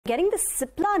getting the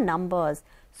Cipla numbers.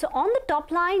 So on the top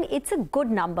line, it's a good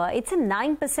number. It's a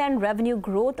 9% revenue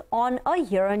growth on a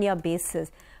year-on-year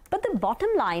basis. But the bottom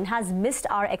line has missed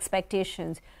our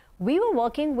expectations. We were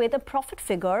working with a profit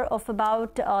figure of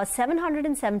about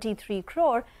 773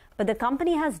 crore, but the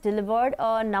company has delivered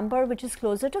a number which is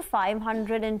closer to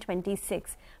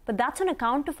 526. But that's on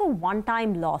account of a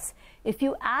one-time loss. If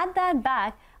you add that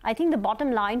back, I think the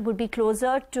bottom line would be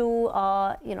closer to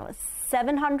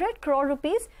 700 crore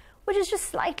rupees, which is just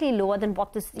slightly lower than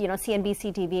what this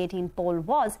CNBC-TV18 poll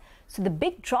was. So the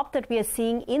big drop that we are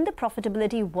seeing in the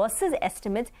profitability versus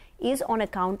estimates is on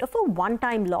account of a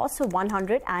one-time loss of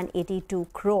 182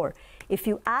 crore. If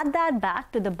you add that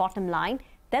back to the bottom line,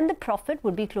 then the profit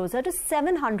would be closer to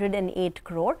 708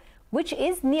 crore, which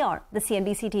is near the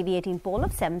CNBC-TV18 poll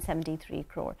of 773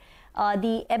 crore.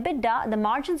 The EBITDA, the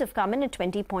margins have come in at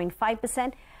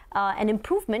 20.5%. An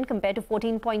improvement compared to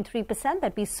 14.3%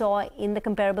 that we saw in the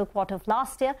comparable quarter of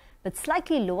last year, but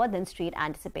slightly lower than street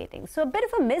anticipating. So a bit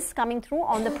of a miss coming through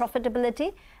on the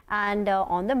profitability and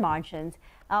on the margins.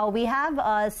 We have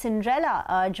Cyndrella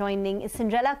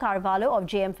Cyndrella Carvalho of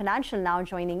JM Financial now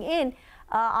joining in.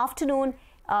 Afternoon.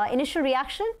 Initial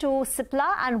reaction to Cipla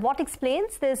and what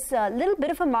explains this little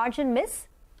bit of a margin miss?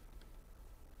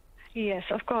 Yes,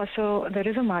 of course. So there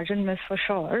is a margin miss for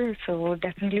sure. So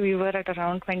definitely we were at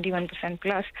around 21%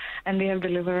 plus and we have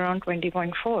delivered around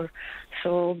 20.4.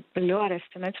 So below our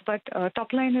estimates, but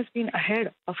top line has been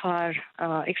ahead of our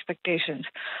expectations.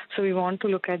 So we want to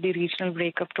look at the regional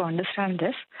breakup to understand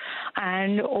this.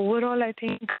 And overall, I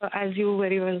think, as you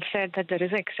very well said, that there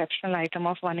is an exceptional item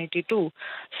of 182.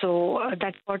 So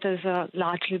that's what is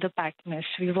largely the PAT miss.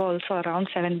 We were also around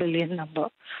 7 billion number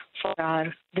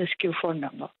for this Q4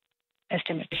 number.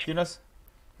 Estimate.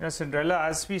 Cyndrella,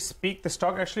 as we speak, the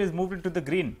stock actually has moved into the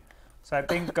green. So I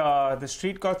think the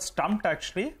street got stumped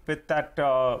actually with that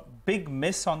big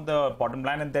miss on the bottom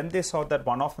line, and then they saw that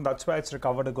one-off, and that's why it's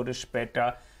recovered a goodish bit.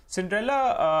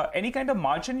 Cyndrella, any kind of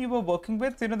margin you were working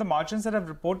with? The margins that I've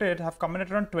reported have come in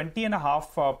at around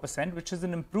 20.5%, which is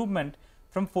an improvement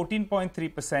from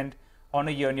 14.3% on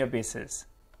a year-on-year basis.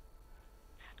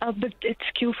 But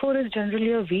Q4 is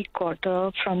generally a weak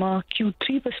quarter. From a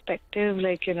Q3 perspective,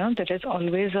 there is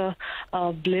always a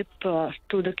blip to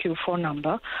the Q4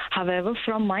 number. However,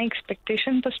 from my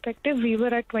expectation perspective, we were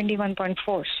at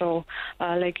 21.4. So,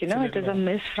 it is a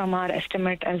miss from our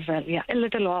estimate as well. Yeah, a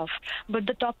little off. But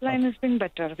the top line has been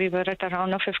better. We were at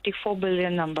around a 54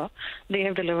 billion number. They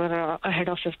have delivered ahead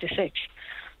of 56.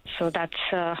 So that's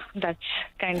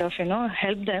kind of,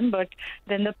 helped them. But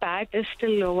then the PAT is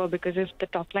still lower because if the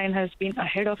top line has been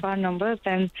ahead of our numbers,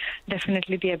 then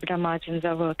definitely the EBITDA margins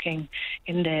are working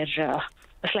in there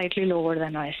slightly lower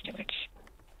than our estimates.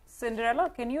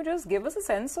 Cyndrella, can you just give us a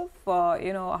sense of,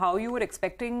 how you were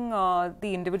expecting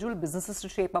the individual businesses to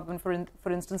shape up? And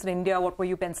for instance, in India, what were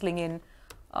you penciling in?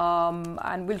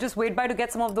 And we'll just wait to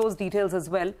get some of those details as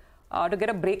well. To get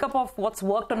a breakup of what's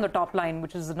worked on the top line,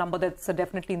 which is a number that's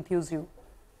definitely enthused you.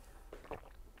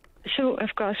 So,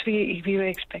 of course, we were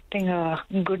expecting a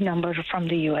good number from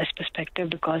the U.S. perspective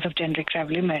because of generic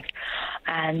Revlimid,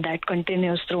 and that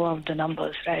continues throughout the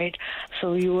numbers, right?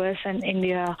 So, U.S. and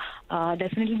India,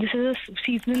 definitely this is a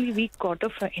seasonally weak quarter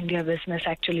for India business,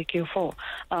 actually, Q4.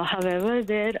 However,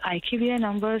 their IQVIA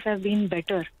numbers have been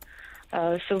better.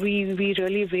 So we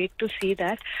really wait to see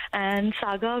that. And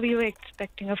Saga, we were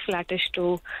expecting a flattish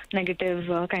to negative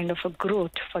kind of a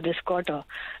growth for this quarter.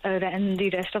 And the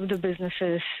rest of the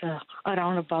businesses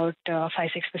around about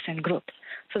 5-6% growth.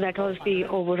 So that was the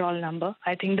overall number.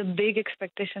 I think the big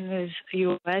expectation is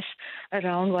US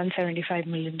around $175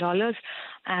 million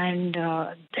and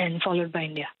then followed by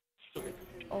India.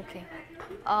 Okay.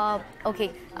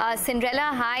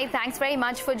 Cyndrella, hi. Thanks very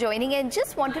much for joining in.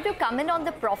 Just wanted to come in on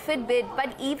the profit bit,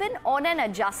 but even on an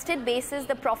adjusted basis,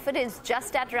 the profit is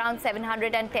just at around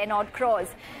 710 odd crores.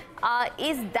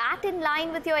 Is that in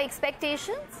line with your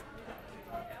expectations?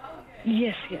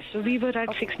 Yes. So we were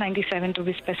at 697 to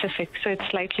be specific. So it's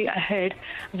slightly ahead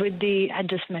with the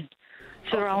adjustment.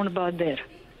 So around about there,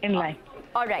 in line.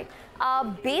 All right.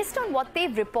 Based on what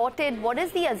they've reported, what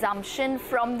is the assumption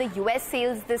from the US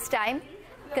sales this time,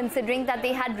 considering that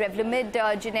they had Revlimid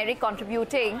generic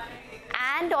contributing,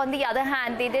 and on the other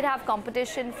hand, they did have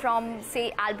competition from,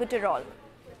 say, albuterol?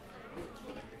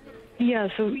 Yeah,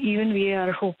 so even we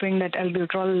are hoping that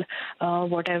albuterol,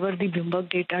 whatever the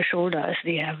Bloomberg data showed us,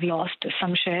 they have lost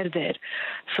some share there.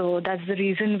 So that's the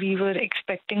reason we were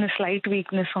expecting a slight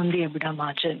weakness on the EBITDA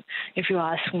margin, if you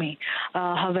ask me.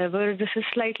 However, this is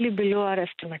slightly below our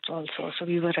estimates also. So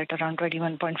we were at around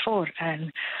 21.4,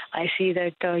 and I see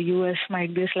that US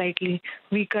might be a slightly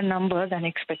weaker number than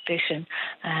expectation,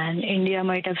 and India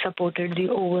might have supported the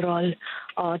overall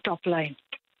top line,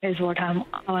 is what how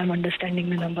I'm understanding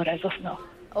the number as of now.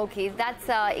 Okay, that's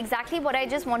exactly what I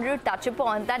just wanted to touch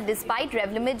upon, that despite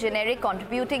Revlimid generic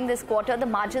contributing this quarter, the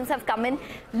margins have come in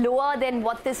lower than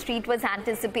what the street was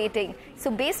anticipating.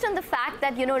 So based on the fact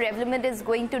that, Revlimid is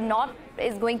going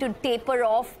to taper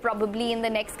off probably in the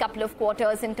next couple of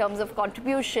quarters in terms of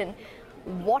contribution,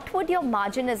 what would your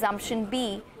margin assumption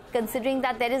be, considering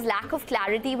that there is lack of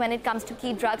clarity when it comes to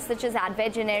key drugs such as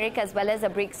Advair generic as well as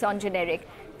Abrixon generic?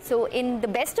 So in the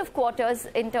best of quarters,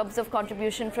 in terms of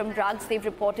contribution from drugs, they've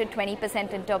reported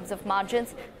 20% in terms of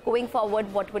margins. Going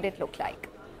forward, what would it look like?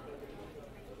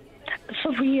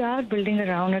 So we are building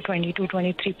around a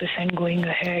 22-23% going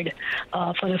ahead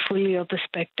for the full year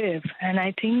perspective. And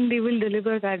I think they will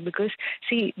deliver that because,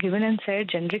 see, given and said,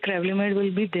 generic Revlimid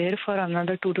will be there for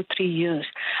another 2 to 3 years.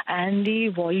 And the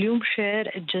volume share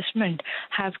adjustment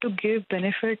have to give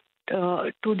benefit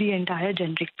to the entire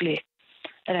generic play.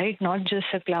 Right, not just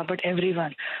Cipla, but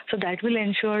everyone. So that will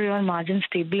ensure your margin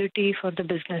stability for the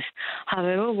business.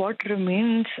 However, what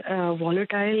remains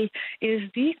volatile is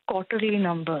the quarterly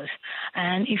numbers.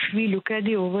 And if we look at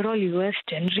the overall US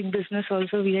generic business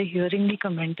also, we are hearing the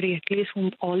commentary, at least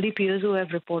from all the peers who have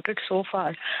reported so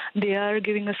far, they are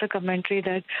giving us a commentary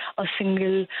that a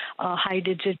single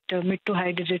mid to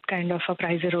high digit kind of a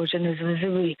price erosion is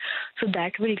visible. So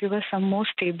that will give us some more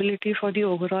stability for the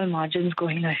overall margins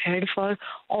going ahead for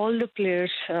all the players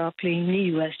playing the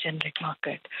U.S. generic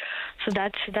market. So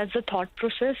that's the thought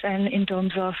process. And in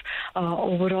terms of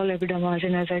overall EBITDA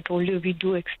margin, as I told you, we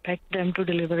do expect them to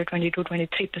deliver a 22-23%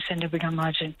 EBITDA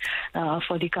margin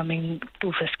for the coming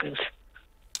 2 fiscals.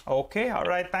 Okay, all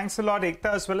right. Thanks a lot,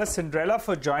 Ekta, as well as Cyndrella,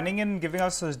 for joining in and giving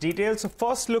us those details. So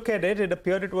first look at it, it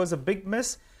appeared it was a big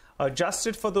miss.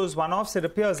 Adjusted for those one-offs, it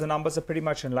appears the numbers are pretty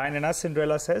much in line. And as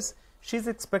Cyndrella says, she's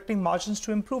expecting margins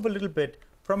to improve a little bit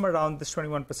from around this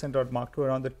 21% odd mark to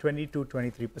around the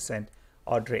 22-23%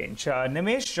 odd range.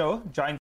 Nimesh joined